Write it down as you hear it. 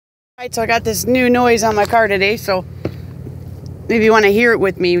Alright, so I got this new noise on my car today, so maybe you want to hear it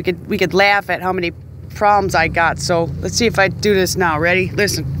with me. We could laugh at how many problems I got. So let's see if I do this now. Ready?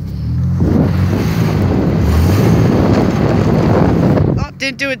 Listen. Oh,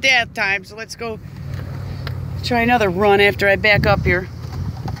 didn't do it that time, so let's go try another run after I back up here.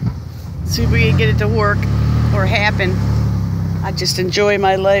 See if we can get it to work or happen. I just enjoy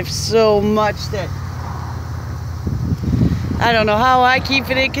my life so much that I don't know how I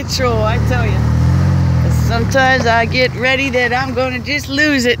keep it in control, I tell you. Sometimes I get ready that I'm going to just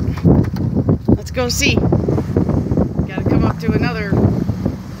lose it. Let's go see. Got to come up to another.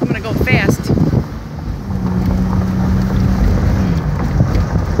 I'm going to go fast.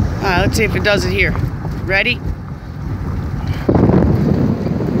 Alright, let's see if it does it here. Ready?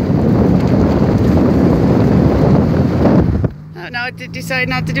 No, it decided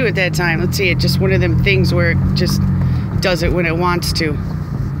not to do it that time. Let's see, it's just one of them things where it just does it when it wants to.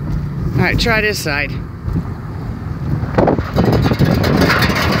 Alright, try this side.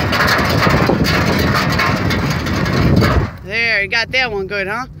 There, you got that one good,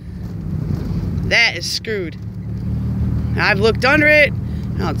 huh? That is screwed. I've looked under it.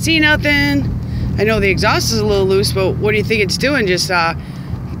 I don't see nothing. I know the exhaust is a little loose, but what do you think it's doing? Just,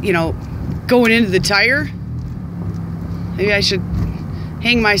 you know, going into the tire? Maybe I should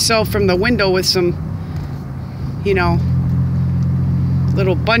hang myself from the window with some, you know,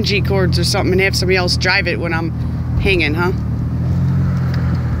 little bungee cords or something and have somebody else drive it when I'm hanging, huh?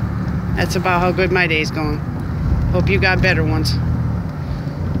 That's about how good my day's going. Hope you got better ones.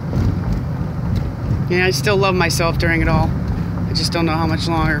 Yeah, I still love myself during it all. I just don't know how much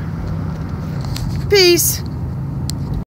longer. Peace.